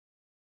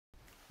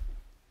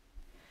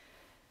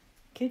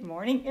Good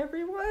morning,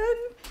 everyone.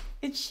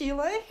 It's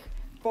Sheila,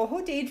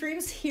 Boho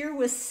Daydreams, here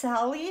with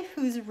Sally,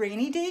 who's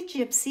Rainy Day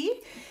Gypsy,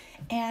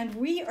 and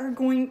we are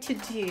going to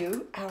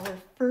do our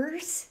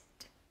first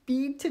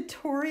bead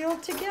tutorial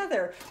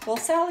together. Well,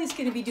 Sally's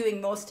going to be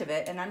doing most of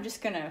it, and I'm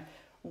just going to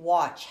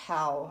watch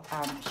how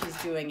she's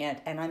doing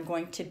it, and I'm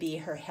going to be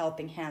her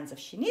helping hands if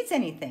she needs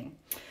anything.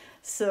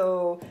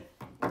 So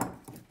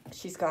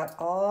she's got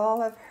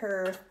all of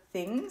her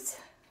things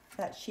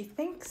that she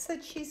thinks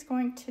that she's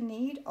going to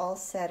need all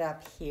set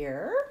up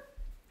here.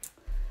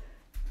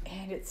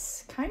 And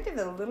it's kind of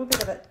a little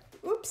bit of a,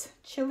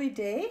 chilly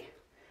day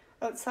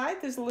outside.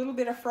 There's a little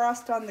bit of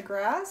frost on the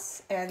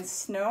grass and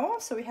snow.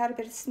 So we had a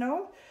bit of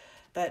snow,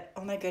 but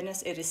oh my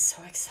goodness, it is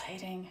so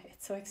exciting.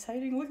 It's so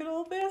exciting. Look at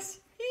all this.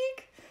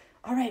 Eek.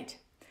 All right,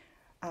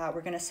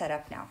 we're gonna set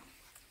up now.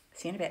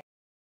 See you in a bit.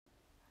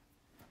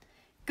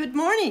 Good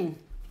morning.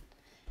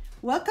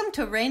 Welcome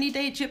to Rainy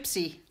Day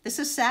Gypsy. This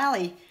is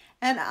Sally.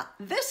 And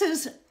this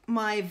is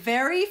my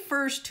very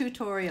first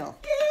tutorial.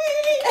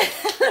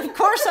 Of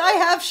course, I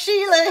have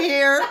Sheila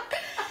here.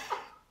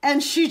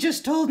 And she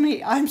just told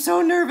me, I'm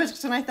so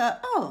nervous. And I thought,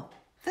 oh,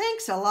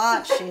 thanks a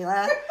lot,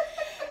 Sheila.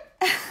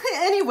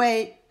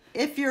 Anyway,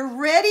 if you're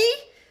ready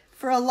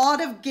for a lot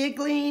of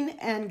giggling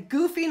and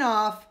goofing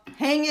off,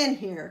 hang in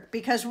here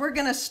because we're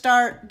going to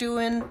start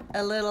doing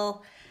a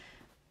little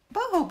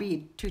boho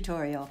bead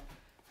tutorial.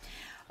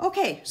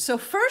 Okay, so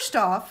first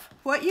off,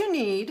 what you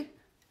need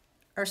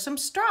are some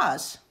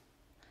straws.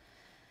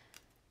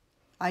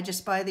 I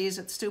just buy these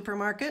at the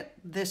supermarket.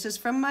 This is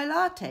from my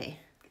latte.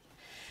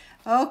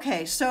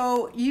 Okay,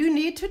 so you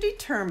need to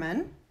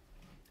determine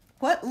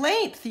what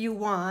length you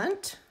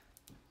want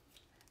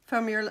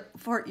from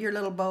for your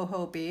little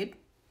boho bead.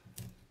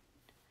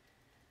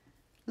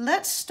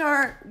 Let's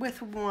start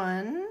with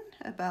one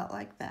about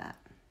like that.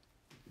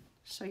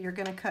 So you're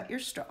going to cut your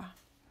straw.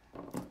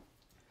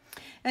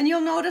 And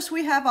you'll notice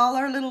we have all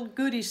our little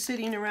goodies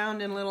sitting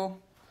around in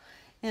little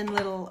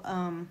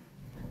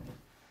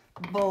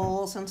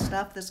bowls and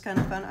stuff. That's kind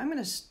of fun. I'm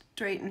going to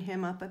straighten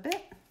him up a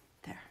bit.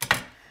 There.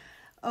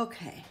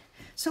 Okay.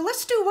 So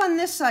let's do one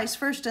this size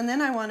first, and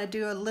then I want to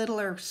do a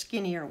littler,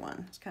 skinnier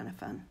one. It's kind of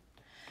fun.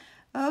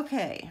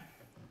 Okay.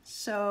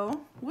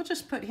 So we'll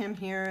just put him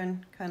here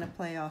and kind of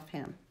play off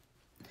him.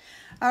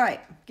 All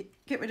right.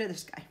 Get rid of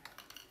this guy.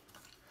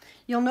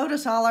 You'll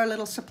notice all our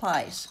little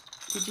supplies.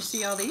 Did you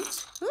see all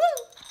these?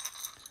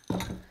 Woo!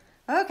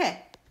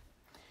 Okay.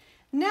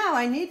 Now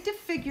I need to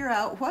figure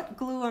out what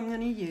glue I'm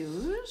going to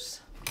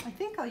use. I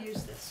think I'll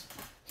use this.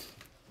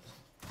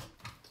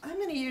 I'm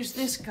going to use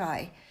this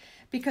guy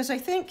because I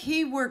think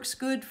he works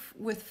good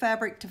with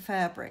fabric to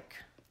fabric.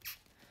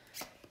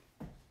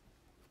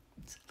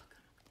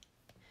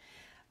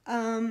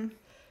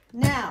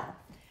 Now,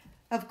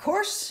 of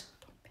course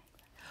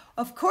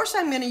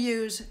I'm going to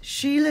use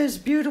Sheila's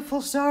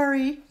beautiful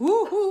sari.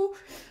 Woohoo!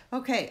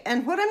 Okay,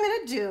 and what I'm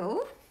going to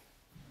do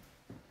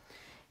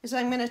is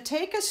I'm going to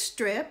take a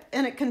strip,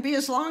 and it can be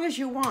as long as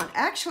you want.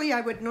 Actually, I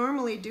would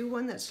normally do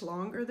one that's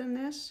longer than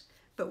this,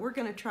 but we're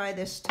going to try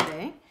this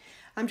today.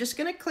 I'm just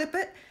going to clip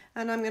it,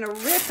 and I'm going to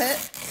rip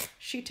it.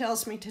 She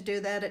tells me to do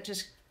that. It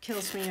just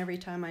kills me every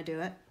time I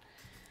do it.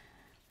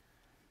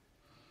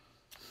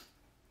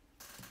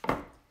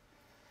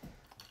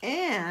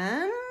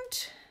 And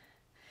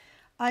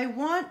I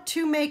want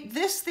to make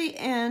this the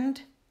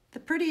end,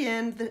 the pretty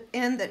end, the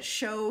end that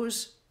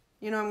shows,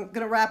 you know, I'm going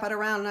to wrap it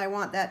around and I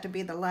want that to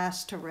be the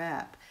last to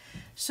wrap.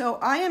 So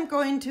I am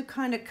going to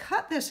kind of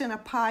cut this in a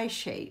pie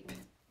shape.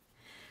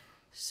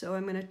 So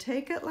I'm going to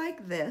take it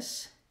like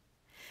this.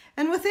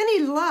 And with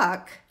any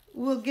luck,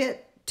 we'll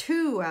get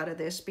two out of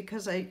this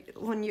because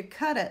when you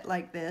cut it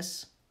like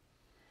this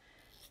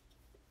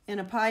in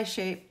a pie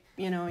shape,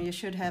 you know, you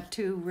should have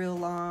two real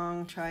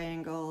long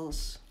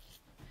triangles.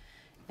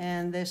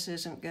 And this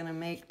isn't going to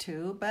make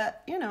two,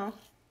 but, you know,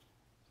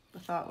 the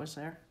thought was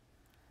there.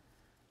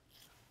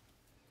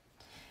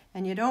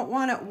 And you don't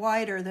want it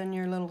wider than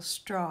your little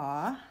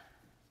straw.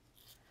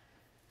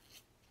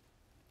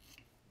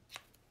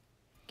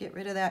 Get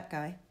rid of that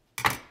guy.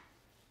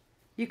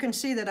 You can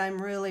see that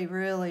I'm really,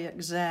 really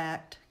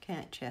exact,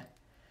 can't you?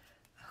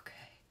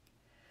 Okay.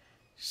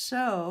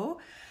 So,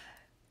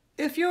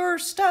 if your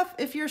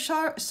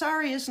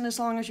sari isn't as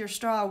long as your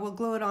straw, we'll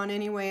glue it on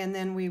anyway, and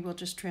then we will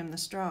just trim the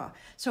straw.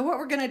 So what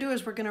we're going to do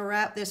is we're going to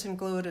wrap this and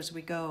glue it as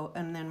we go,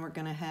 and then we're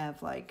going to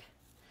have like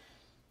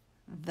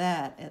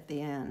that at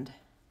the end.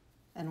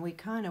 And we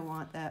kind of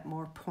want that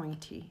more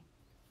pointy.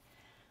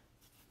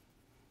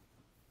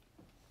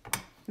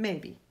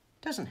 Maybe.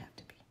 Doesn't have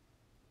to be.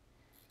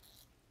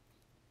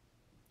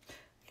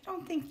 I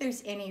don't think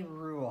there's any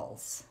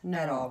rules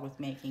at all with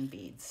making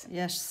beads.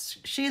 Yes,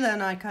 Sheila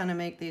and I kind of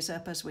make these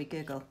up as we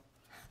giggle.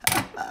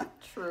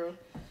 True.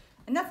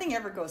 And nothing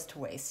ever goes to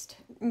waste.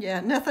 Yeah,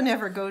 nothing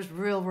ever goes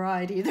real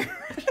right either.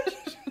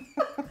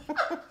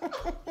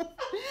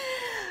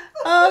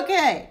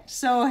 Okay,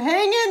 so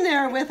hang in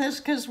there with us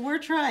because we're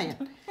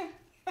trying.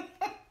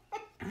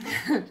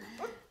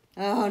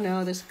 Oh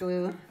no, this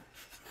glue.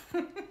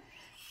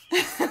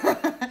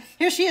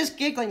 Here she is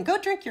giggling. Go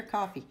drink your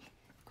coffee.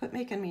 Quit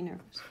making me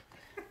nervous.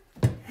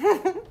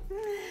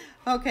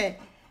 Okay.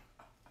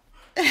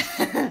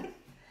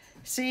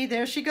 See,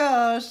 there she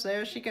goes.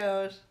 There she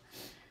goes.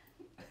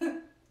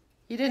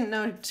 You didn't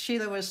know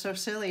Sheila was so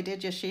silly,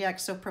 did you? She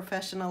acts so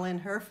professional in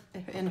her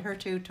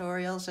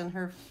tutorials and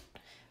her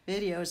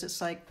videos.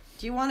 It's like,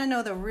 do you want to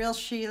know the real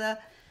Sheila?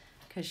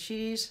 Because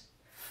she's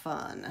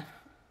fun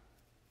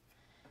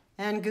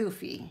and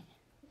goofy.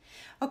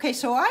 Okay,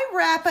 so I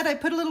wrap it. I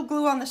put a little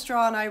glue on the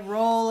straw and I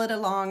roll it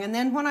along. And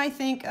then when I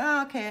think,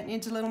 oh, okay, it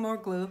needs a little more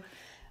glue,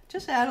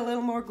 just add a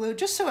little more glue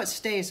just so it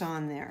stays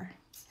on there.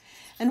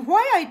 And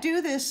why I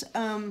do this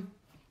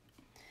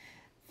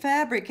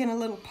fabric in a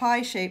little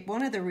pie shape,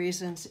 one of the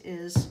reasons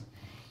is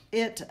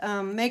it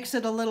makes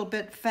it a little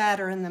bit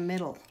fatter in the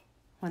middle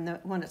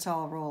when it's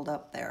all rolled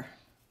up there.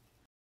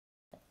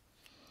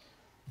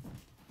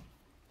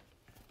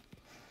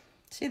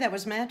 See, that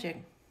was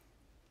magic.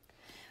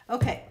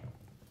 Okay,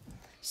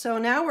 so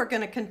now we're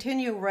going to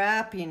continue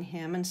wrapping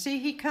him, and see,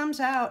 he comes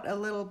out a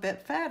little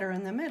bit fatter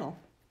in the middle.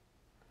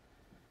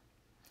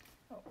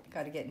 Oh,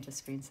 got to get into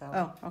screen salad.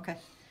 Oh, okay.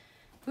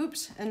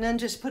 Oops, and then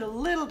just put a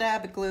little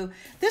dab of glue.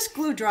 This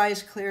glue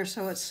dries clear,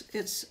 so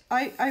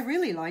I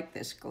really like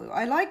this glue.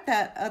 I like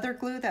that other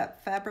glue,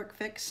 that Fabric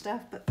Fix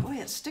stuff, but boy,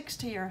 it sticks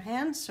to your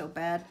hands so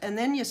bad. And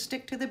then you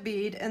stick to the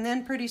bead, and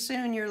then pretty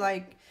soon you're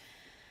like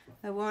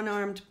a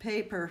one-armed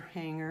paper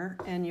hanger,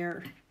 and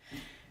you're,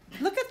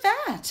 look at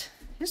that.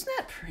 Isn't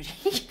that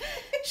pretty?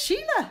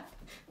 Sheila,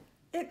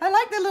 I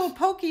like the little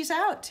pokies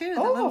out too,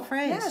 the little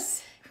phrase.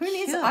 Yes. Who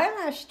needs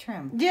eyelash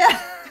trim?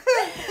 Yeah.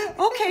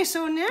 Okay,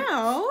 so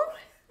now,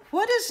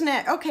 what is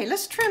next? Okay,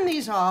 let's trim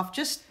these off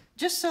just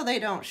so they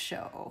don't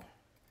show.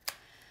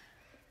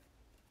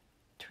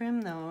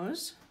 Trim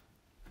those.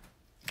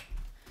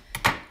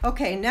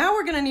 Okay, now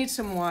we're gonna need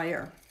some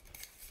wire.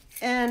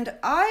 And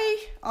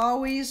I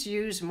always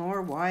use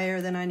more wire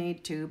than I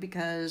need to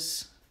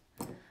because,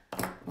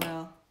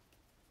 well,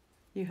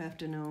 you have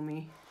to know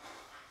me.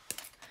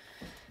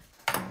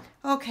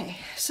 Okay,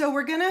 so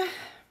we're gonna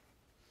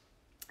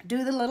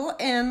do the little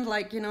end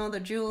like, you know, the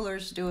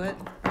jewelers do it,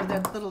 or the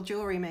little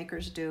jewelry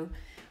makers do,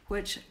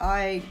 which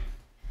I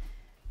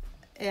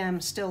am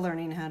still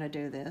learning how to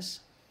do this.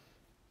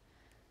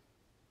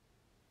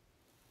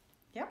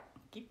 Yep,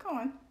 keep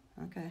going.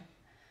 Okay.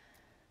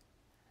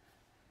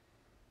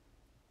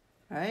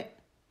 All right.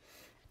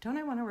 Don't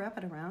I want to wrap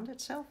it around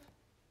itself?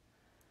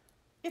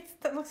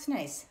 That looks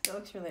nice. That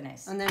looks really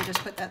nice. And then just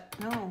put that,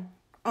 no.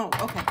 Oh,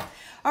 okay.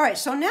 All right,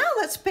 so now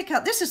let's pick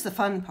out, this is the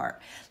fun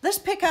part. Let's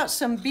pick out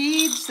some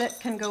beads that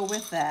can go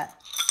with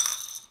that.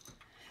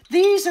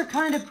 These are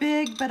kind of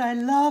big, but I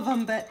love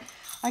them. But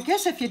I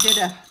guess if you did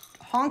a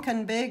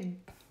honkin' big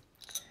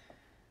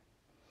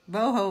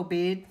boho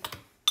bead,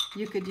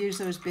 you could use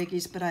those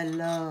biggies, but I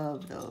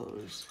love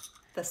those.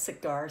 The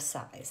cigar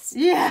size.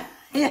 Yeah,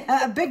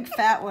 yeah, a big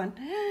fat one.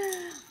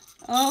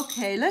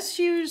 Okay, let's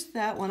use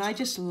that one. I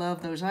just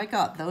love those. I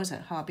got those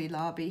at Hobby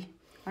Lobby.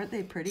 Aren't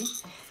they pretty?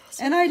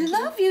 And I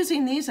love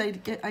using these. I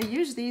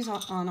use these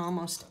on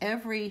almost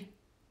every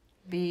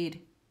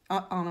bead,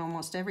 on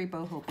almost every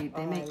boho bead.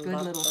 They make good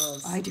little.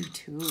 Those. I do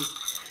too.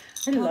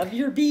 I love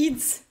your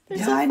beads. They're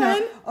so I know.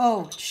 fun.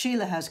 Oh,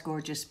 Sheila has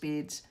gorgeous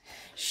beads.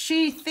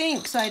 She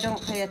thinks I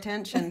don't pay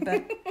attention,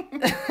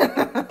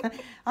 but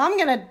I'm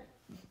gonna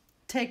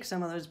take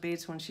some of those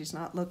beads when she's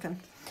not looking.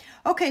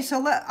 Okay,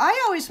 so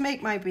I always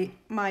make my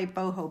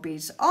boho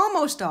beads,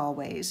 almost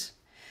always.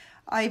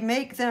 I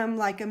make them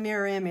like a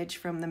mirror image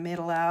from the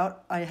middle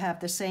out. I have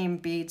the same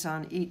beads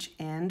on each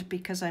end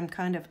because I'm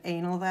kind of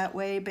anal that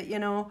way. But you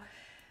know,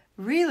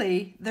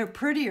 really, they're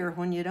prettier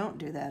when you don't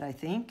do that, I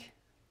think.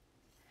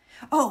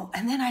 Oh,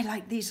 and then I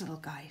like these little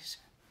guys.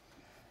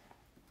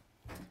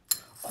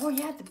 Oh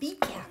yeah, the bead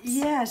caps.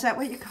 Yeah, is that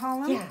what you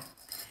call them? Yeah.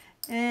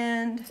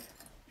 And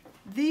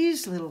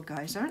these little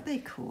guys, aren't they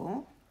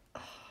cool?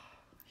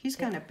 He's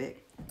kind of big.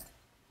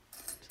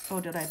 Oh,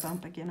 did I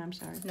bump again? I'm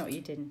sorry. No,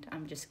 you didn't.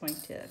 I'm just going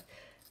to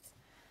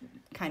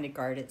kind of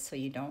guard it so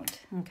you don't.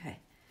 Okay.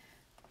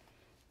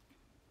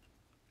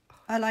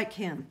 I like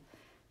him,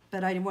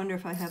 but I wonder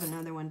if I have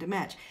another one to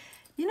match.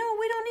 You know,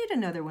 we don't need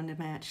another one to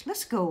match.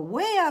 Let's go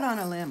way out on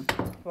a limb.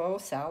 Whoa,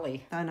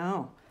 Sally. I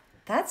know.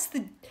 That's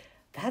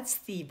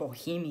the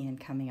bohemian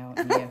coming out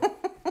in you.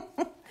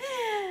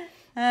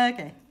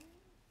 Okay.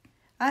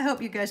 I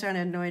hope you guys aren't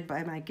annoyed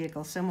by my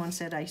giggle. Someone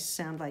said I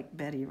sound like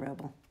Betty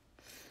Rubble.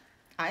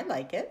 I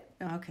like it.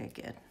 Okay,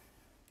 good.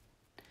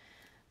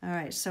 All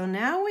right, so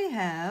now we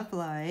have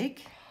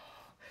like,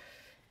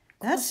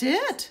 that's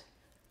it.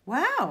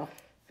 Wow.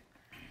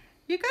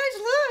 You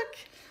guys look.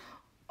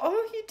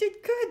 Oh, you did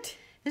good.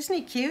 Isn't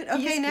he cute?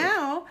 Okay,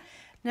 now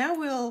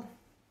we'll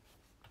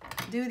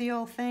do the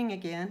old thing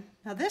again.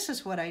 Now this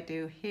is what I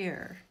do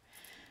here.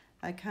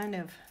 I kind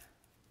of,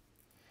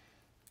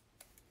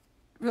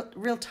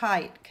 real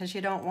tight, because you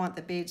don't want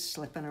the beads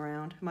slipping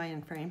around. Am I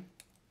in frame?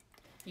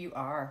 You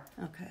are.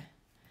 Okay.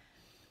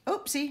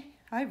 Oopsie,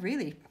 I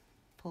really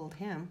pulled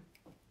him.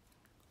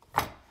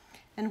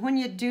 And when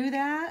you do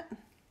that,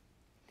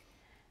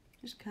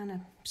 just kind of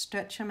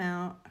stretch them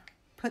out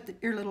put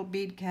your little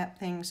bead cap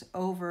things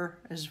over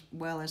as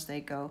well as they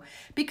go.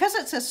 Because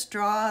it's a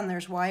straw and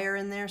there's wire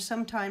in there,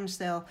 sometimes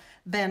they'll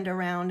bend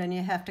around and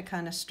you have to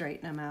kind of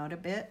straighten them out a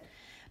bit.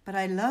 But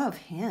I love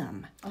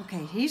him.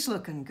 Okay, he's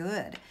looking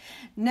good.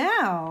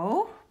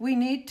 Now we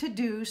need to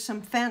do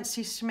some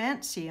fancy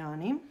schmancy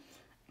on him.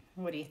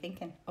 What are you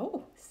thinking?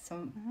 Oh,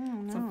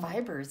 some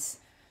fibers.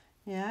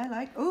 Yeah, I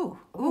like, ooh.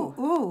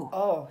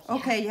 Oh, yeah.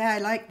 Okay, yeah, I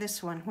like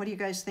this one. What do you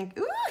guys think?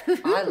 Ooh.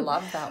 I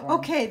love that one.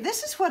 Okay,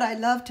 this is what I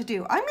love to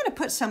do. I'm going to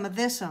put some of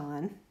this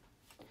on.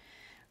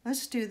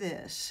 Let's do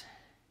this.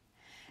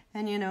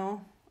 And you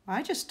know,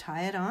 I just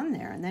tie it on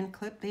there and then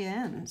clip the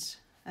ends.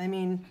 I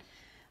mean,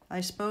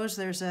 I suppose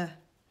there's a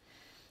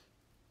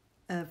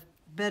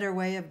better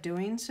way of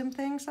doing some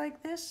things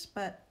like this,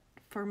 but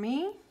for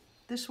me,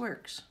 this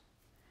works.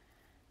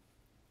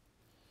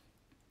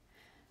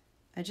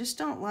 I just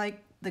don't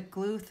like the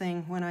glue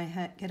thing when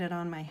I get it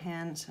on my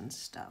hands and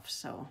stuff,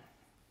 so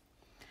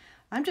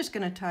I'm just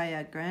going to tie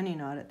a granny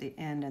knot at the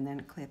end and then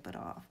clip it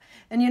off.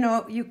 And you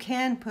know, you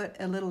can put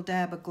a little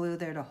dab of glue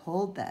there to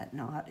hold that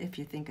knot if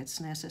you think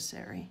it's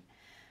necessary.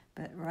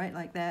 But right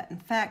like that. In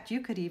fact,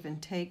 you could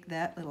even take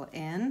that little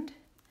end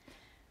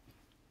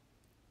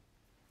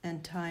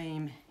and tie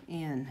him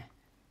in.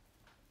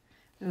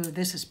 Ooh,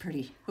 this is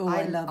pretty. Oh,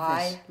 I love this.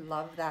 I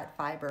love that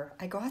fiber.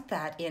 I got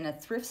that in a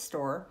thrift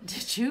store.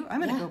 Did you?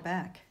 I'm going to go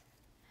back.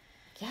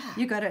 Yeah.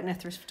 You got it in a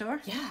thrift store?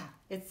 Yeah.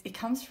 It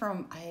comes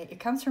from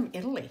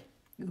Italy.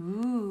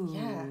 Ooh.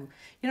 Yeah.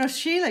 You know,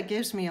 Sheila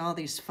gives me all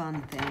these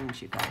fun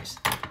things, you guys.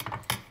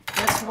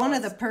 That's one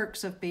of the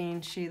perks of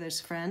being Sheila's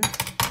friend.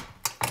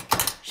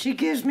 She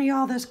gives me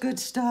all this good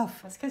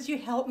stuff. That's because you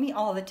help me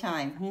all the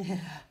time. Yeah.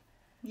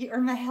 You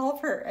are my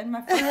helper and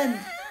my friend.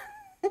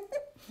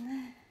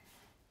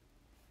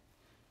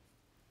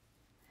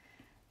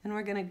 And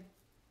we're going to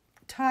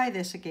tie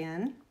this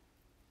again,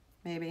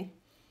 maybe.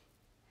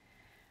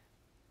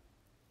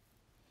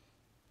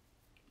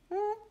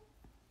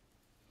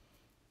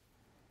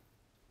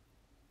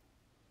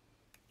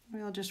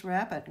 We'll just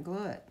wrap it and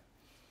glue it.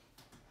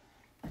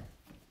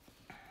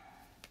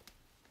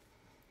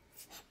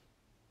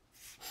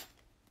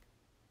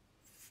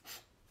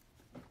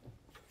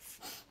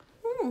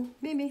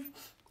 Maybe.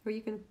 Are you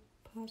going to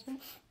pause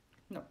that?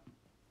 No.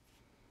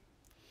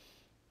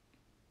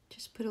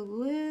 Just put a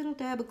little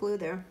dab of glue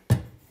there.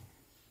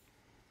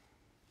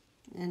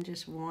 And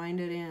just wind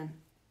it in.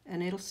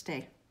 And it'll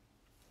stay.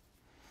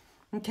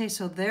 Okay,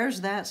 so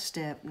there's that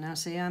step. Now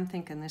see, I'm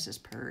thinking this is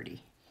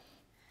pretty.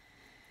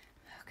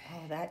 Okay.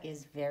 Oh, that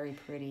is very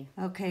pretty.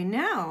 Okay,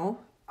 now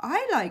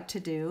I like to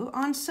do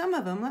on some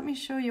of them. Let me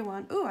show you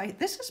one. Ooh,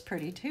 this is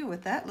pretty too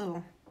with that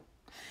little.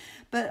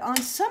 But on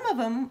some of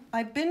them,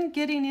 I've been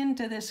getting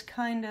into this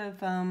kind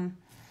of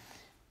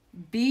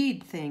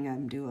bead thing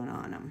I'm doing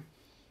on them.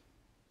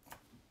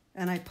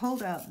 And I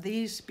pulled out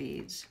these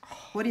beads.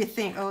 What do you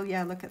think? Oh,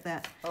 yeah, look at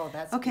that. Oh,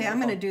 that's okay, beautiful.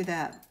 I'm going to do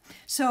that.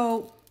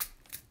 So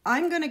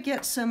I'm going to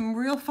get some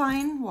real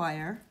fine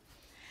wire.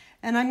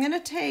 And I'm going to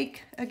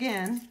take,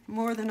 again,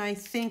 more than I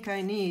think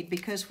I need.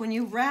 Because when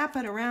you wrap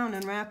it around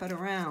and wrap it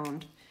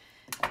around,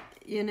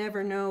 you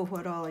never know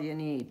what all you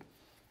need.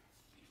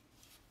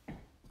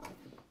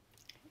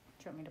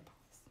 Do you want me to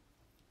pause?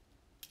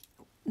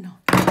 No.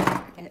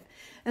 Okay.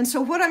 And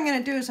so what I'm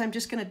going to do is I'm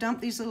just going to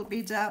dump these little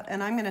beads out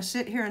and I'm going to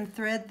sit here and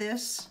thread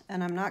this,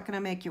 and I'm not going to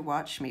make you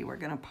watch me. We're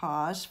going to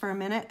pause for a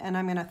minute and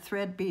I'm going to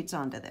thread beads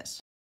onto this.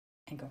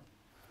 And go.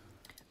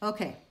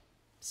 Okay,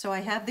 so I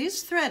have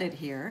these threaded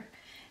here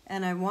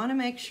and I want to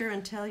make sure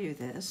and tell you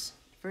this.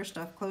 First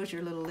off, close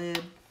your little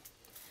lid.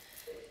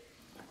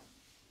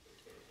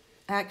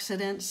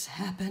 Accidents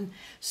happen.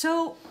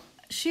 So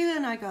Sheila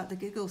and I got the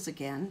giggles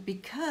again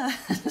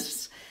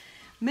because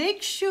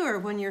make sure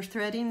when you're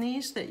threading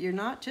these that you're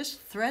not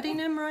just threading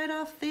them right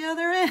off the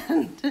other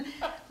end.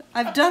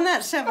 I've done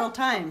that several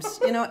times.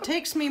 You know, it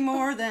takes me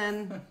more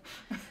than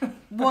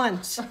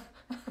once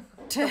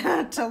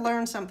to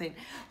learn something.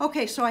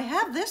 Okay, so I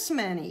have this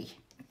many.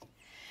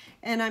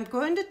 And I'm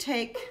going to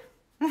take...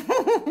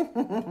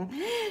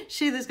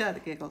 Sheila's got the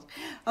giggles.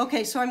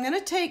 Okay, so I'm going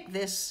to take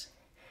this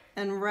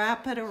and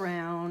wrap it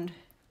around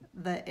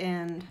the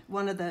end,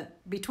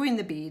 between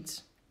the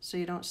beads, so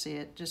you don't see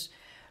it. Just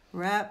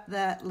wrap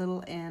that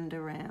little end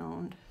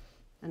around.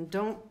 And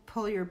don't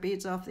pull your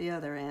beads off the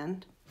other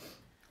end,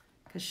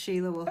 because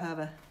Sheila will have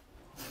a...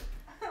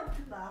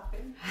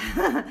 laughing.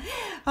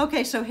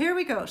 Okay, so here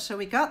we go. So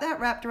we got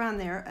that wrapped around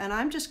there, and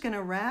I'm just going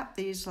to wrap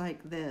these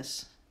like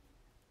this.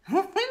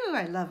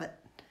 I love it.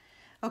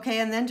 Okay,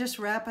 and then just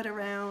wrap it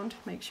around.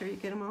 Make sure you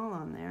get them all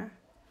on there.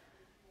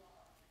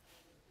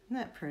 Isn't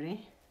that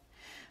pretty?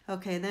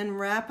 Okay, then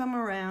wrap them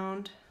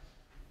around.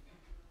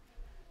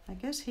 I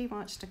guess he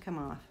wants to come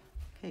off.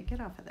 Okay,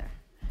 get off of there.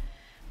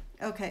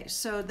 Okay,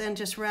 so then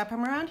just wrap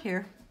them around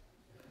here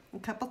a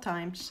couple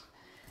times.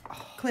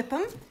 Clip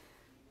them.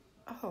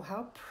 Oh,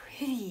 how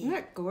pretty. Isn't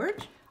that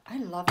gorgeous? I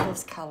love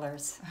those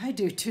colors. I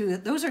do too.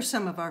 Those are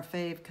some of our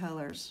fave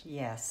colors.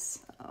 Yes.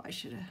 Oh, I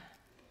should have.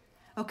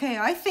 Okay,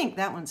 I think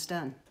that one's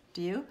done.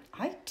 Do you?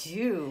 I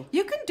do.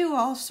 You can do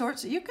all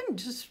sorts. You can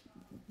just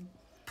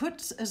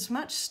put as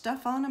much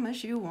stuff on them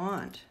as you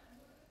want.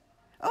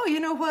 Oh, you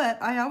know what?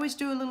 I always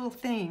do a little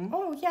thing.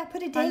 Oh, yeah,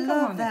 put a I dangle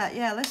love on that.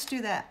 Yeah, let's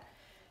do that.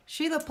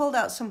 Sheila pulled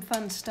out some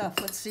fun stuff.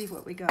 Let's see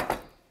what we got.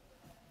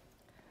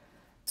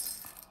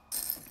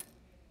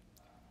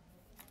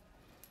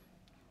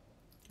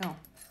 Oh,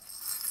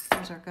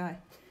 there's our guy.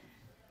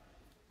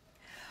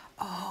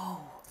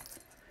 Oh,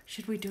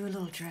 should we do a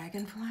little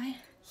dragonfly?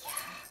 Yeah.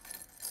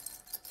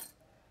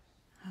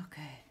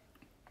 Okay.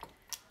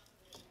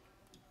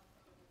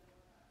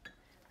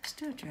 Let's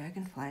do a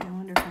dragonfly. I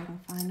wonder if I can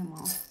find them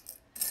all.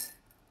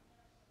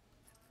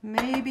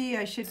 Maybe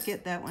I should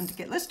get that one to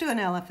get. Let's do an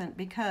elephant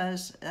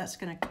because that's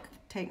going to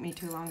take me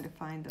too long to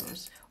find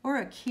those. Or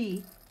a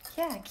key.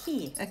 Yeah, a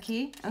key. A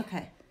key?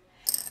 Okay.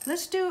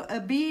 Let's do a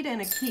bead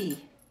and a key.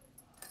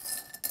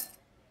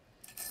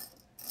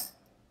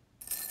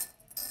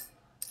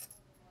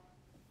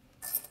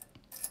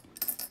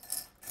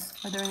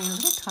 Are there any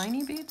little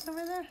tiny beads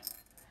over there?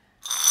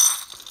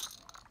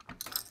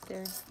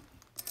 There's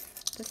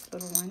this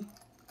little one.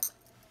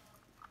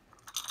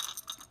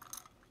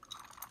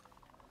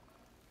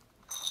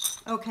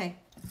 Okay,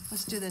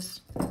 let's do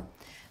this.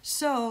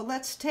 So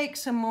let's take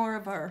some more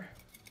of our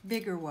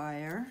bigger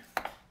wire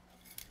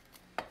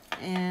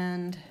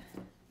and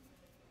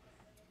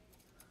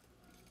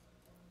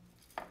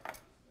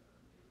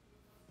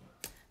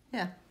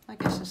yeah, I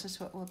guess this is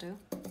what we'll do.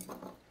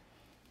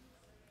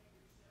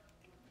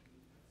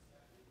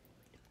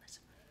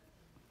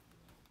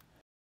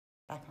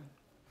 Back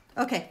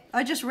on. Okay,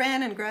 I just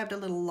ran and grabbed a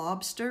little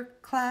lobster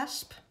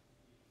clasp.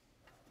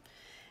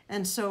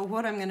 And so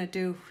what I'm going to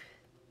do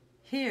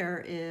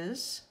here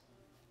is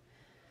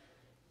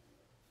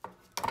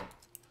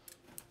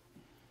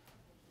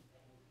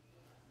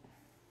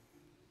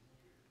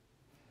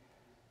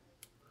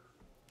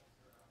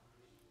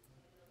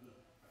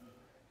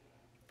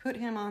put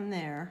him on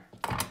there.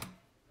 I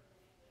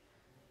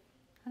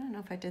don't know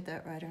if I did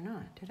that right or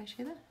not. Did I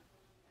see that?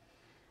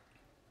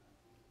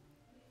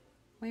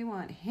 We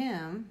want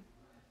him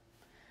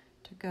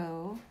to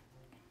go.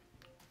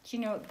 Do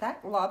you know,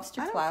 that lobster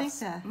I don't clasp think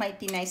that- might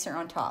be nicer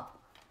on top.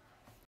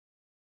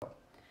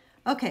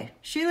 Okay,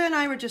 Sheila and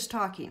I were just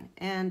talking,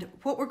 and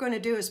what we're going to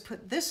do is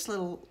put this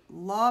little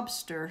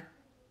lobster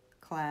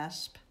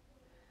clasp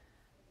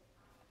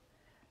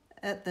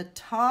at the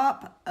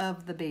top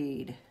of the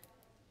bead,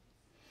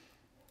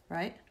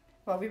 right?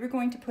 Well, we were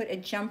going to put a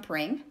jump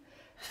ring.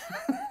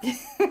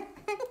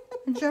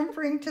 Jump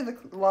ring to the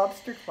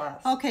lobster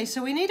clasp. Okay,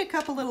 so we need a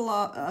couple little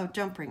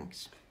jump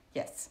rings,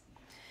 Yes.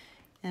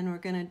 and we're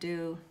going to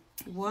do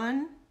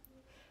one.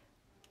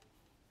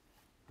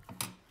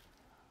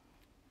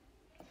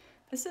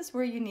 This is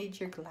where you need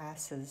your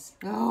glasses.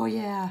 Oh,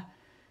 yeah.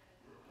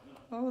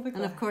 Oh, the And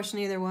of glasses. course,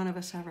 neither one of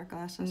us have our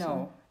glasses on.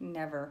 No,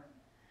 never.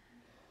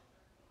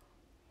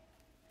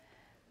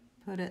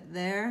 Put it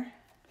there.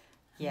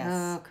 Yes.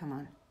 Oh, come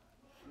on.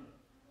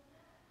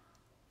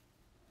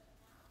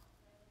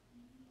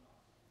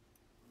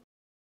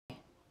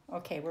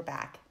 Okay, we're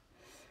back.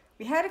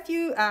 We had a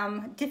few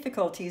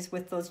difficulties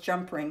with those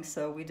jump rings,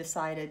 so we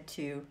decided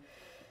to...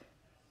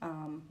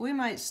 We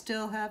might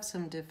still have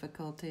some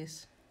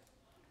difficulties.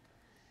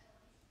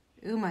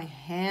 Ooh, my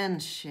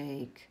hands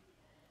shake.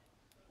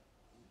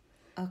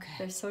 Okay.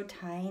 They're so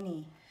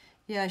tiny.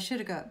 Yeah, I should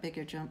have got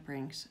bigger jump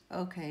rings.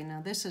 Okay,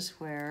 now this is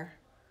where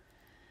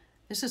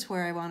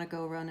I want to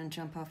go run and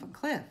jump off a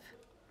cliff.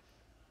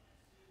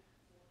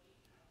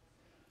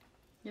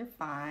 You're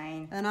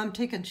fine. And I'm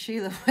taking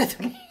Sheila with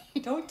me.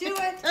 Don't do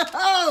it.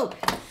 Oh!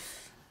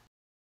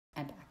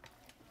 I'm back.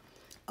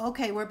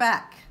 Okay, we're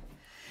back.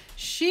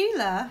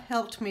 Sheila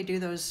helped me do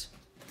those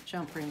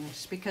jump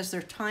rings because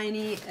they're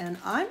tiny and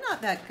I'm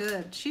not that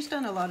good. She's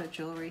done a lot of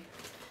jewelry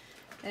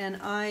and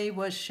I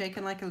was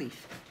shaking like a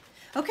leaf.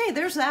 Okay,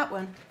 there's that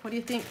one. What do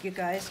you think, you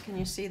guys? Can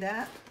you see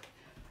that?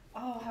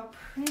 Oh, how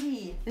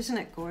pretty. Isn't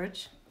it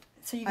gorgeous?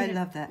 So I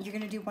love that. You're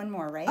going to do one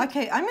more, right?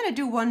 Okay, I'm going to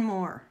do one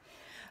more.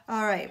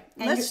 All right,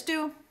 let's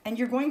do... And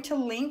you're going to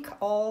link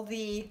all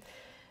the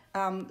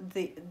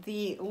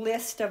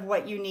list of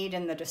what you need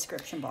in the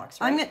description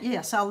box, right?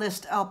 Yes,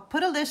 I'll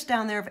put a list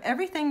down there of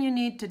everything you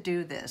need to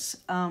do this.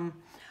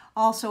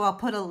 Also, I'll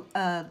put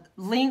a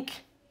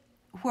link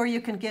where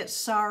you can get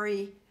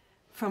sari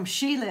from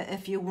Sheila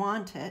if you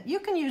want it. You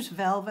can use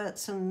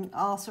velvets and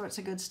all sorts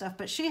of good stuff,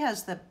 but she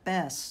has the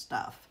best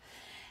stuff.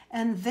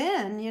 And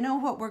then, you know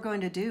what we're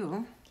going to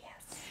do?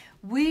 Yes.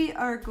 We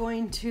are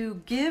going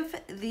to give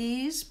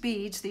these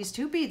beads, these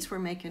two beads we're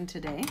making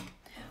today,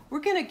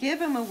 we're going to give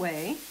them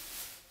away.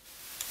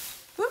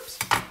 Whoops.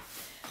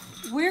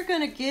 We're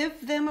going to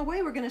give them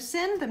away. We're going to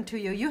send them to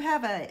you. You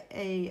have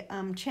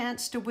a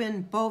chance to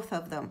win both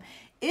of them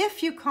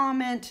if you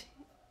comment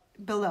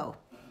below.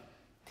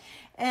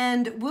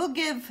 And we'll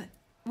give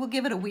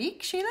it a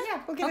week, Sheila?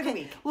 Yeah, we'll give it a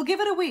week. We'll give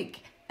it a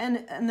week.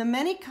 And as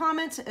many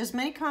comments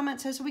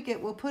as we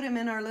get, we'll put them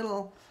in our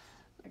little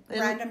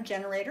Random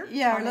generator?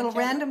 Yeah, our little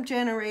random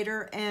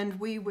generator, and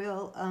we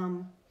will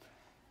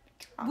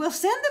we'll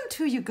send them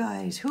to you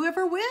guys.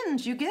 Whoever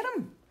wins, you get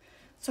them.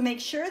 So make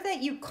sure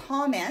that you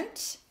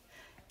comment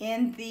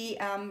in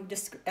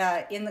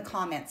the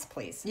comments,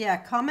 please. Yeah,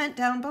 comment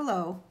down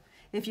below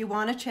if you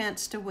want a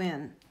chance to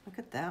win. Look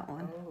at that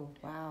one. Oh,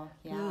 wow.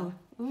 Yeah. Ooh,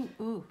 ooh,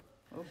 ooh.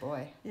 Oh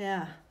boy.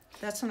 Yeah,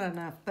 that's not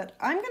enough. But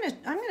I'm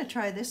gonna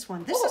try this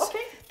one. Okay.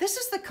 This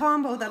is the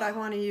combo that I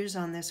want to use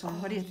on this one.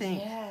 What do you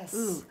think? Yes.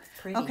 Ooh.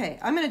 Pretty. Okay,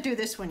 I'm gonna do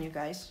this one, you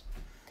guys.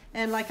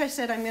 And like I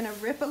said, I'm gonna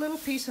rip a little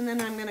piece and then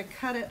I'm gonna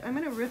cut it. I'm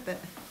gonna rip it.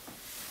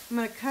 I'm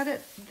gonna cut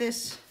it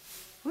this.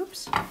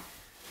 Whoops.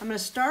 I'm gonna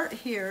start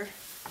here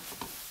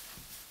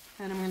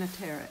and I'm gonna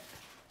tear it.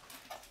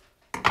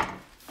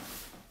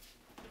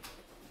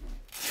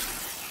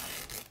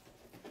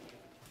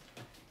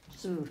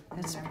 Ooh,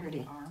 that's Remember pretty.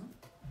 the arm?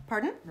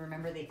 Pardon?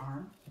 Remember the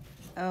arm?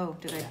 Oh,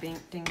 did I ding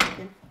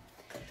again?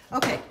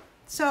 Okay,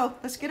 so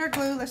let's get our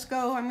glue. Let's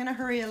go. I'm gonna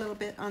hurry a little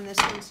bit on this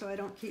one so I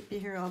don't keep you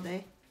here all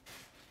day.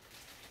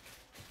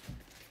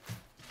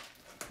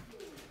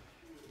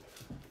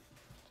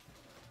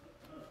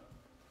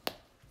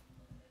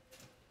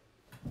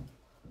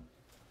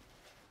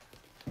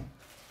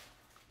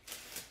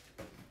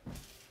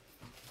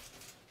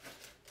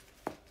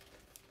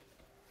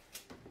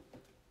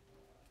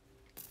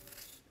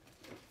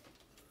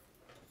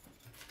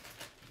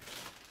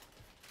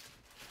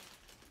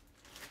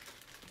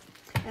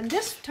 And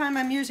this time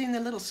I'm using the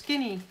little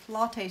skinny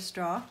latte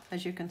straw,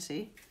 as you can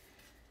see.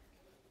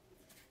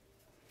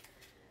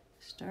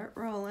 Start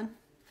rolling.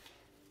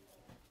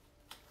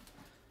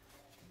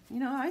 You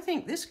know, I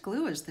think this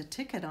glue is the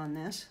ticket on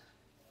this.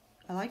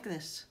 I like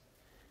this.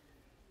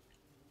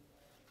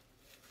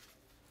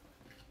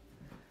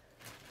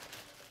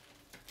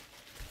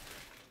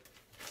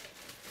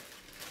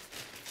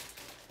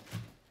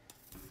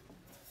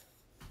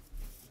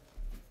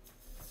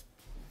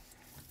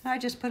 I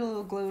just put a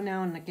little glue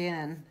now and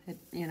again.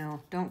 You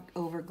know, don't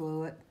over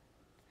glue it.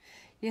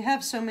 You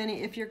have so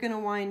many, if you're going to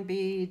wind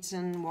beads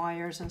and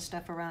wires and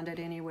stuff around it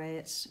anyway,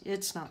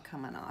 it's not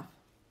coming off.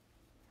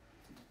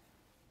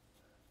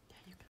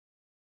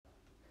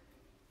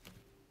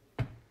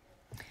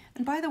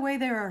 And by the way,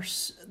 there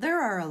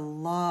are a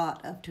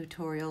lot of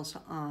tutorials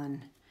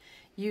on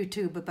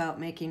YouTube about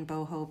making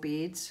boho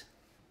beads.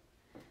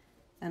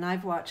 And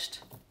I've watched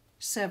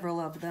several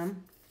of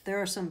them. There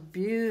are some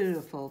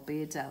beautiful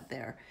beads out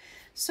there.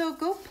 So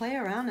go play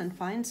around and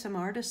find some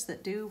artists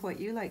that do what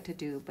you like to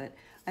do. But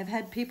I've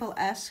had people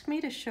ask me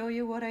to show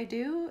you what I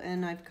do,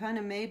 and I've kind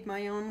of made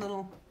my own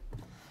little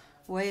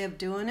way of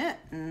doing it.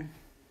 And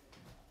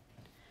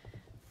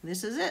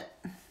this is it.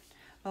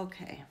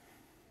 Okay.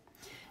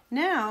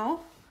 Now,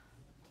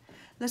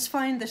 let's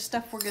find the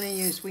stuff we're going to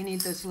use. We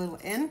need those little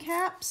end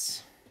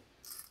caps.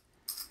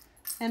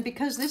 And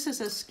because this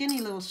is a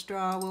skinny little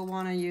straw, we'll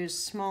want to use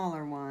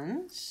smaller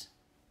ones.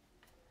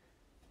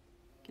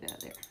 Get out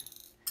of there.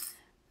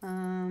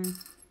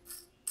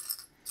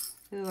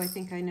 Ooh, I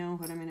think I know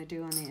what I'm going to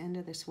do on the end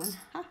of this one.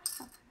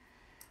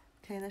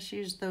 Okay, let's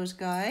use those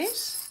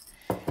guys.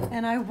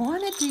 And I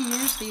wanted to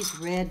use these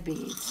red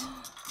beads.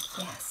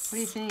 Yes. What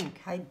do you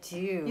think? I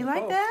do. You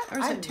like that? Or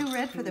is it too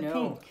red for the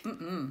pink?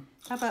 Mm-mm.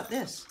 How about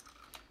this?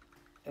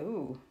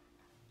 Ooh.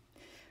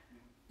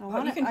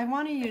 I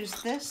want to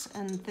use this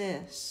and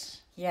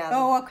this. Yeah.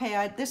 Oh,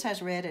 okay. This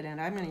has red in it.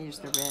 I'm going to use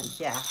the red.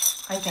 Yeah,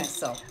 I think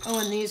so. Oh,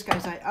 and these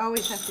guys. I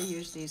always have to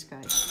use these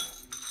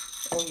guys.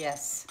 Oh,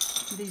 yes.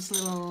 These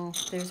little...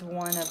 There's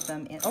one of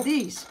them in... Oh.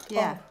 These.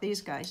 Yeah, Oh.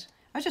 these guys.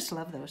 I just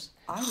love those.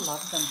 I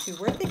love them, too.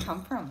 Where'd they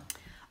come from?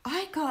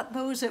 I got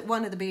those at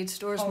one of the bead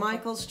stores. Okay.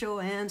 Michael's,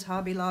 Joann's,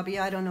 Hobby Lobby.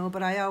 I don't know,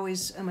 but I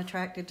always am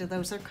attracted to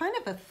those. They're kind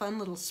of a fun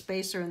little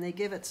spacer, and they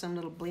give it some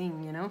little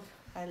bling, you know?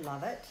 I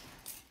love it.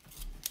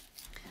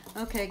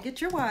 Okay,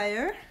 get your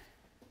wire.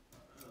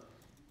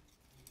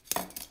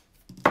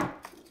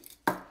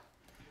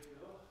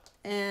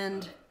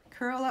 And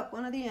curl up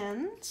one of the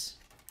ends.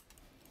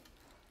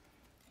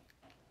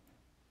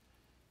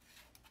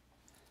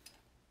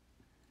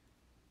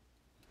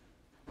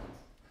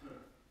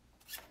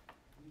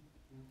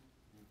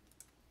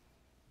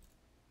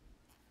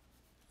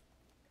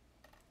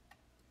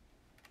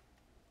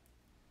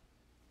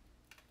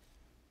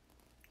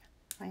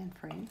 Iron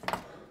frame.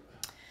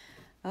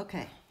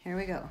 Okay, here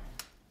we go.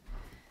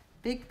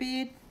 Big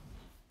bead,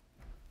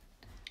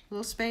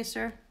 little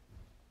spacer,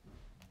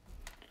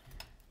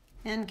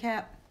 end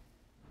cap,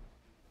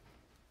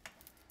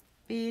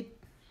 bead,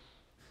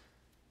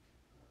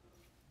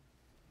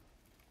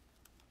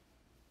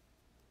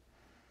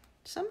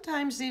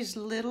 sometimes these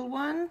little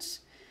ones,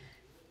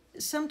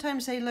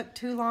 sometimes they look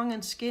too long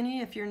and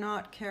skinny if you're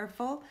not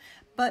careful,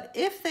 but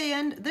if they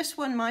end, this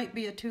one might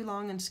be a too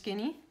long and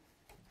skinny,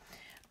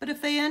 but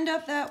if they end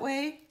up that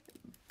way,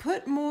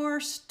 put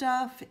more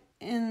stuff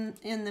in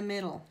the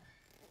middle,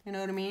 you know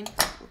what I mean,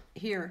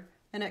 here,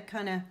 and it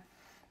kind of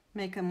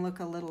make them look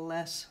a little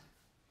less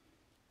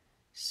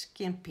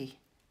skimpy.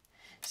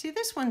 See,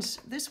 this one's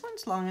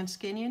long and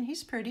skinny, and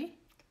he's pretty.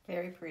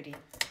 Very pretty.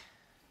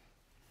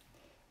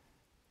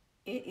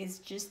 It is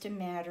just a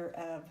matter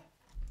of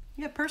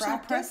personal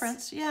practice.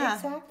 preference. Yeah,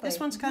 Exactly. This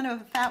one's kind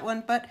of a fat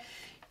one, but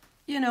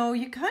you know,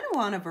 you kind of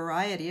want a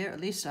variety, or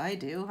at least I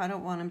do. I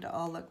don't want them to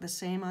all look the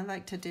same. I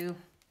like to do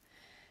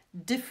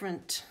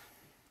different.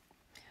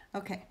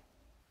 Okay.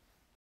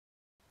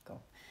 Go.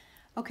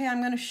 Okay, I'm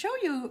going to show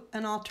you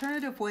an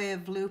alternative way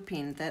of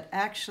looping that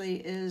actually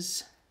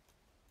is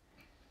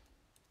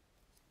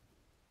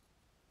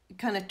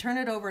kind of turn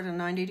it over to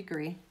 90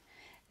 degree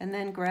and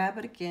then grab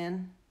it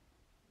again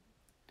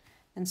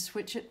and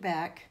switch it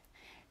back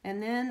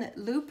and then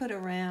loop it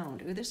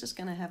around. Ooh, this is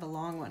going to have a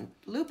long one.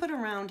 Loop it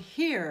around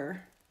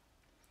here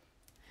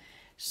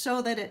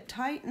so that it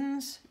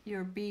tightens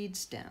your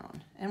beads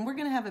down. And we're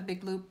going to have a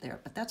big loop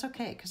there, but that's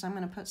okay because I'm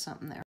going to put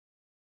something there.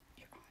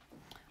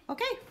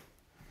 Okay,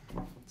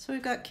 so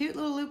we've got cute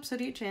little loops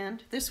at each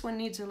end. This one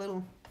needs a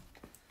little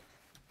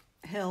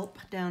help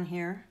down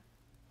here.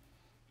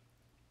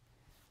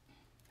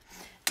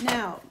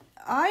 Now,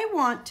 I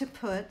want to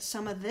put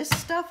some of this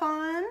stuff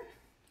on.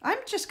 I'm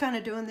just kind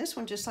of doing this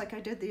one just like I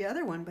did the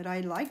other one, but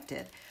I liked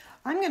it.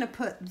 I'm going to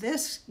put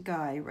this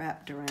guy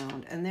wrapped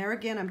around, and there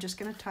again, I'm just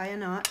going to tie a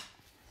knot.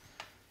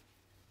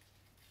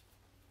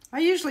 I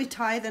usually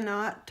tie the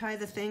knot, tie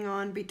the thing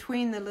on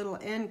between the little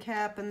end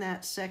cap and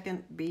that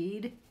second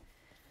bead.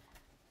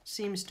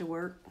 Seems to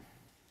work.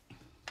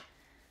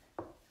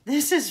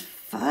 This is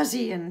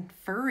fuzzy and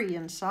furry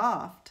and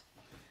soft.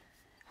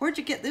 Where'd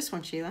you get this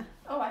one, Sheila?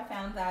 Oh, I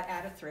found that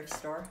at a thrift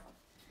store.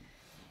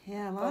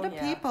 Yeah, a lot of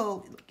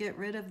people get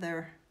rid of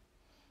their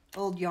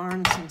old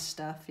yarns and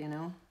stuff, you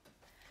know.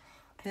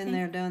 Been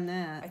there, done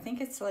that. I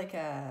think it's like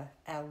a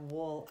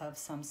wool of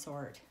some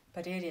sort,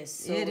 but it is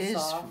so soft. It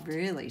is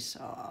really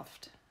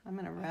soft. I'm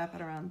going to wrap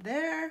it around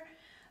there.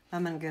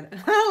 I'm going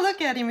to oh,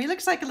 look at him. He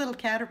looks like a little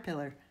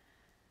caterpillar.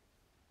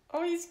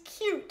 Oh, he's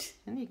cute.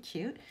 Isn't he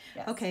cute?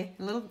 Yes. Okay,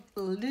 a little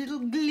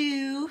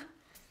glue.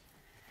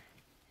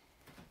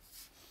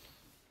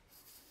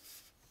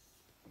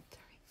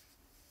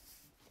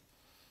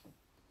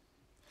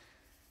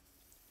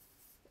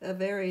 A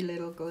very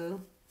little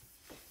glue.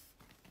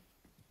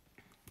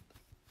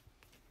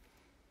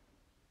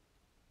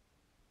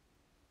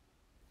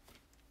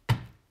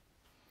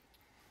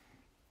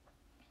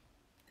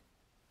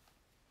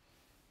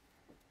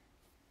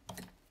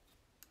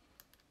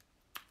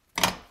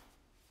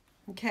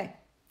 Okay.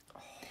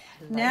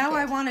 Now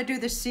I want to do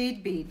the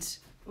seed beads.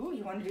 Ooh,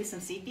 you want to do some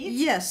seed beads?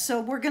 Yes, so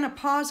we're going to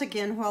pause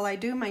again while I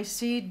do my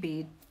seed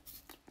bead.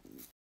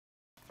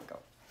 Go.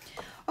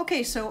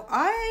 Okay, so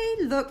I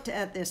looked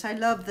at this. I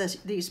love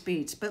these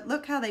beads, but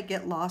look how they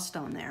get lost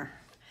on there.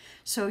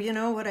 So you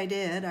know what I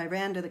did? I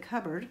ran to the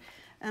cupboard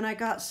and I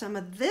got some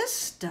of this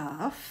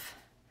stuff,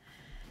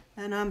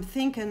 and I'm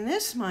thinking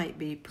this might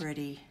be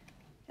pretty.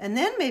 And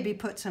then maybe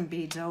put some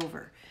beads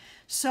over.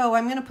 So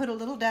I'm going to put a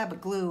little dab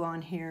of glue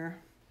on here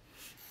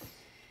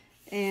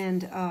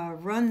and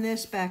run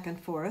this back and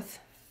forth.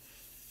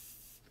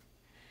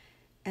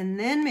 And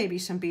then maybe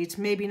some beads,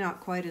 maybe not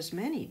quite as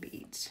many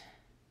beads.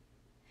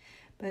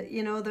 But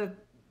you know,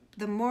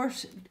 the more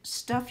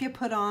stuff you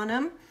put on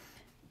them,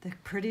 the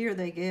prettier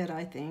they get,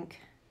 I think.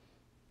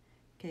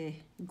 Okay,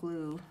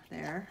 glue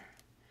there.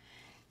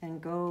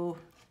 And go.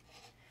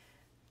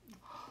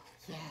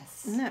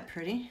 Yes. Isn't that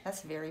pretty?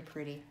 That's very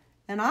pretty.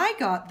 And I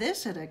got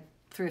this at a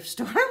thrift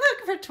store,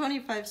 look, for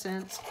 25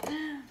 cents.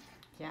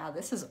 Yeah,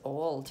 this is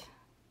old.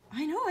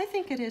 I know, I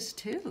think it is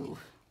too.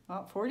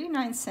 Well,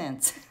 49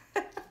 cents.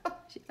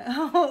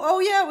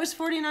 oh yeah, it was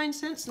 49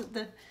 cents,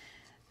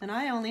 and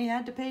I only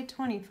had to pay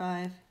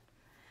 25.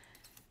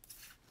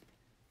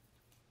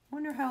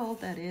 Wonder how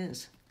old that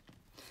is.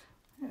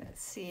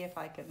 Let's see if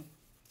I can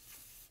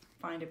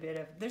find a bit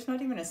of, there's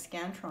not even a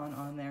Scantron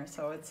on there,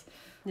 so it's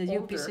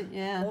older,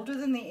 older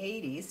than the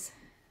 80s.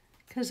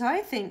 Because I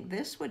think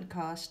this would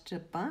cost a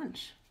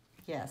bunch.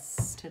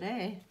 Yes.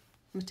 Today.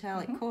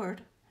 Metallic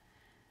cord.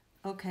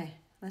 Okay,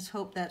 let's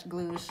hope that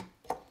glues.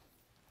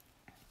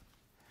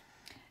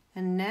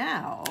 And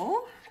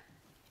now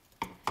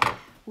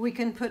we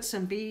can put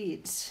some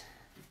beads.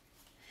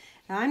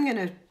 Now I'm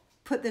going to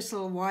put this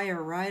little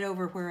wire right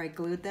over where I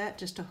glued that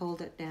just to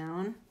hold it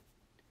down.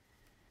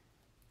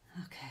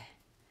 Okay.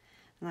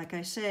 Like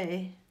I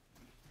say,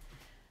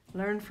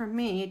 learn from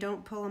me,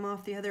 don't pull them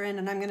off the other end.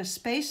 And I'm going to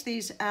space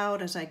these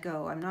out as I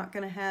go. I'm not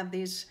going to have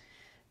these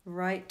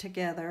right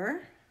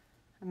together.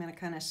 I'm going to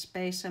kind of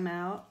space them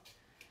out.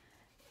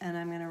 And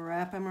I'm going to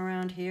wrap them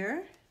around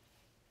here.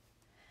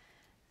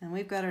 And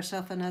we've got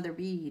ourselves another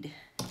bead.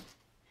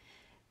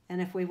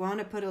 And if we want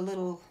to put a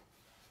little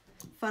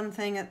fun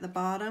thing at the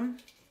bottom,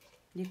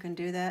 you can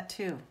do that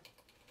too.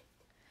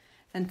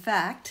 In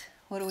fact,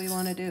 what do we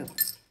want to do?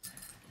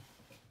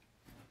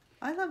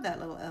 I love that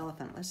little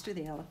elephant. Let's do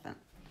the elephant.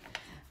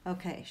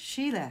 Okay,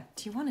 Sheila,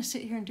 do you want to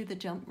sit here and do the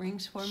jump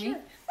rings for me?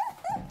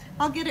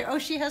 I'll get her. Oh,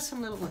 she has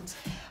some little ones.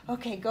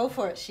 Okay, go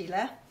for it,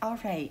 Sheila. All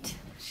right.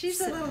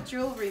 She's a little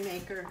jewelry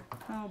maker.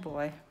 Oh,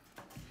 boy.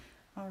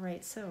 All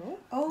right, so.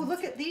 Oh,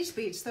 look at these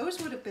beads. Those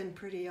would have been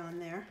pretty on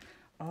there.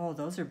 Oh,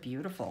 those are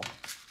beautiful.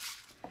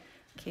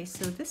 Okay,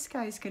 so this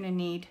guy's going to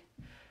need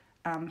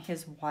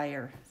his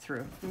wire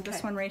through. Okay.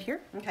 This one right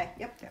here? Okay,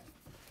 yep.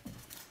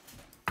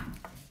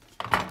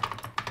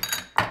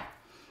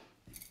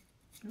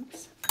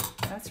 Oops.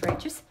 That's right.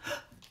 Just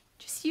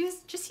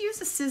use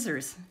the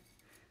scissors.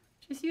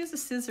 Just use the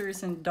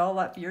scissors and doll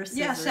up your scissors.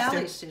 Yeah,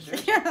 Sally's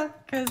scissors. Yeah,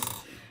 because,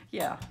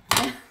 yeah.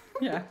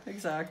 Yeah,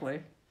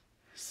 exactly.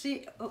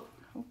 See, oh,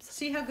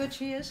 see how good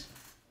she is?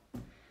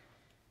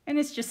 And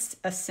it's just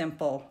a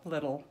simple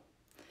little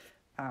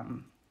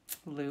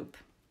loop.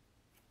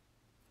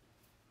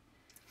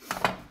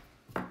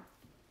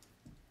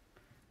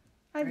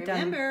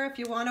 Remember, if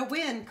you want to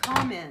win,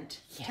 comment.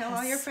 Yes. Tell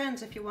all your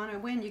friends if you want to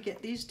win, you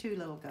get these two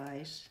little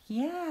guys.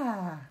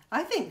 Yeah.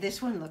 I think this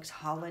one looks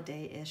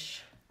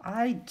holiday-ish.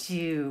 I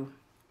do.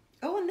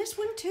 Oh, and this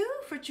one too,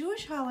 for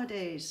Jewish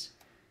holidays.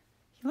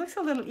 He looks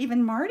a little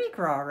even Mardi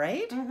Gras,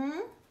 right? Mm-hmm.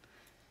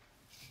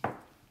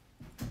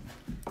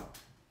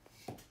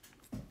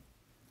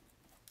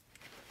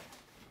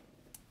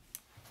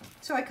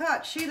 So I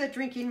caught Sheila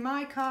drinking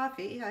my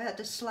coffee. I had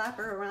to slap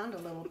her around a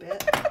little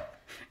bit.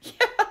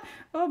 Yeah.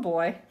 Oh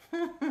boy.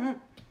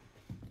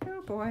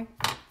 Oh boy.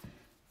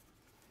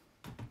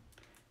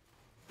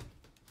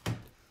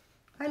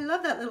 I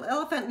love that little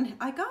elephant. And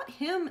I got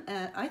him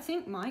at, I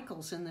think,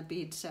 Michael's in the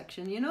bead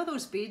section. You know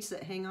those beads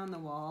that hang on the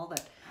wall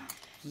that,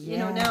 you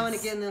know, now and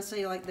again they'll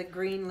say like the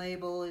green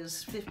label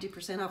is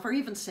 50% off or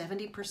even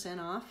 70%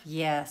 off.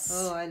 Yes.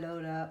 Oh, I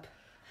load up.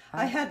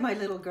 I had my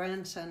little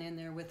grandson in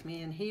there with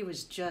me and he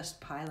was just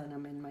piling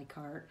them in my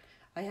cart.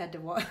 I had to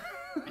watch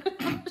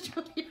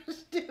what he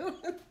was doing.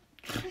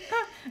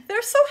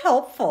 They're so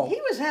helpful.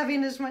 He was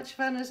having as much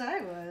fun as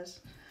I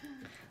was.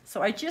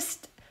 So I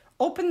just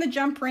open the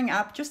jump ring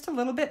up just a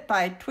little bit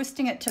by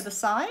twisting it to the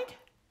side.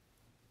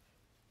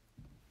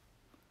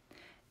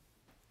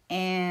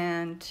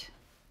 And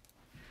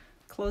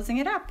closing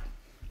it up.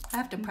 I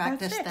have to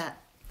practice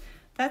that.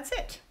 That's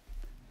it.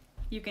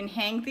 You can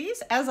hang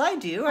these, as I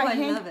do. Oh, I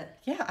love it.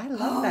 Yeah, I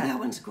love that. Oh, that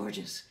one's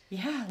gorgeous.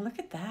 Yeah, look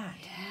at that.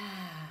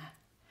 Yeah.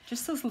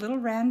 Just those little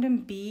random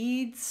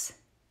beads.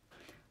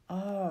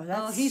 Oh,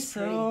 that's he's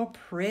so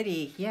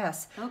pretty.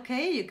 Yes.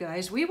 Okay, you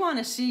guys, we want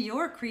to see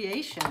your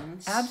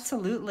creations.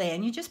 Absolutely.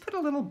 And you just put a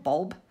little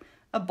bulb,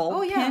 pin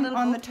little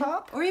on the bulb pin.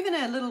 top. Or even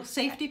a little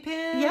safety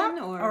pin. Yeah,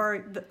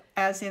 or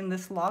as in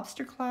this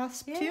lobster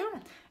clasp too.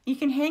 You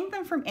can hang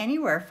them from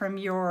anywhere, from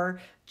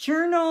your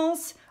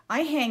journals.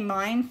 I hang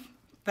mine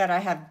that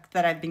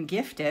I've been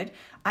gifted.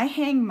 I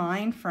hang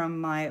mine from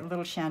my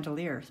little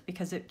chandeliers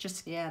because it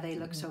just they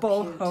look so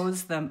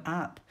bohos them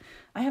up.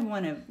 I have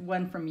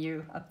one from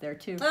you up there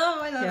too. Oh,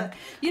 I love it.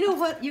 You know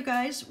what, you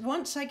guys?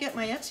 Once I get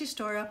my Etsy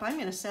store up, I'm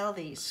going to sell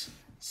these.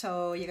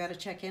 So you got to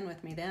check in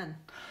with me then.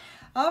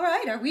 All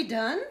right, are we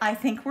done? I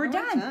think we're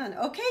done.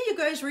 Okay, you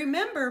guys,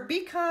 remember,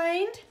 be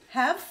kind,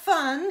 have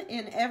fun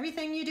in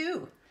everything you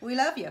do. We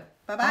love you.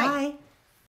 Bye-bye. Bye.